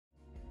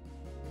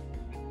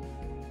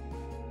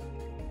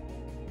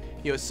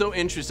You know, it's so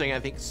interesting. I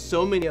think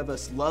so many of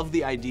us love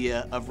the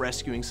idea of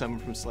rescuing someone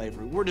from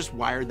slavery. We're just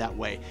wired that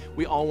way.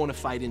 We all want to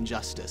fight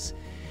injustice.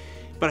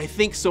 But I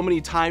think so many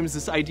times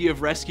this idea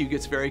of rescue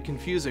gets very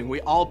confusing.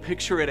 We all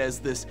picture it as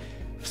this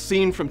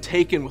scene from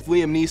Taken with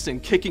Liam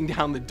Neeson kicking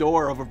down the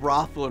door of a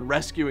brothel and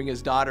rescuing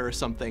his daughter or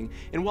something.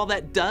 And while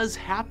that does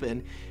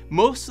happen,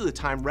 most of the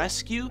time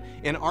rescue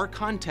in our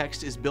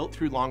context is built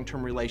through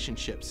long-term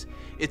relationships.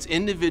 It's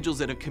individuals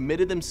that have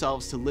committed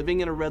themselves to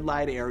living in a red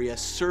light area,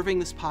 serving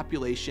this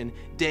population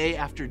day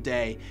after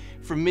day.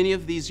 For many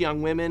of these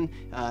young women,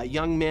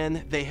 young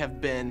men, they've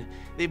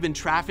been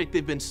trafficked,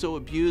 they've been so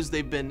abused,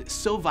 they've been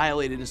so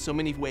violated in so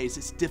many ways,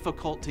 it's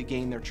difficult to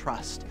gain their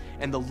trust.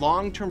 And the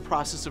long-term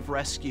process of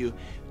rescue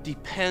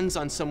depends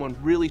on someone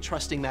really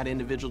trusting that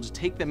individual to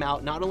take them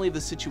out, not only of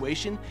the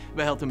situation,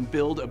 but help them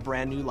build a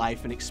brand new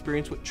life and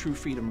experience what true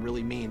freedom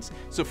really means.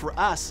 So for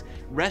us,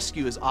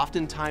 rescue is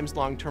oftentimes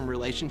long-term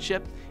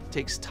relationship. It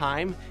takes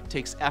time,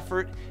 takes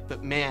effort,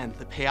 but man,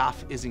 the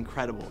payoff is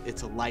incredible.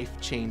 It's a life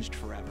changed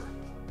forever.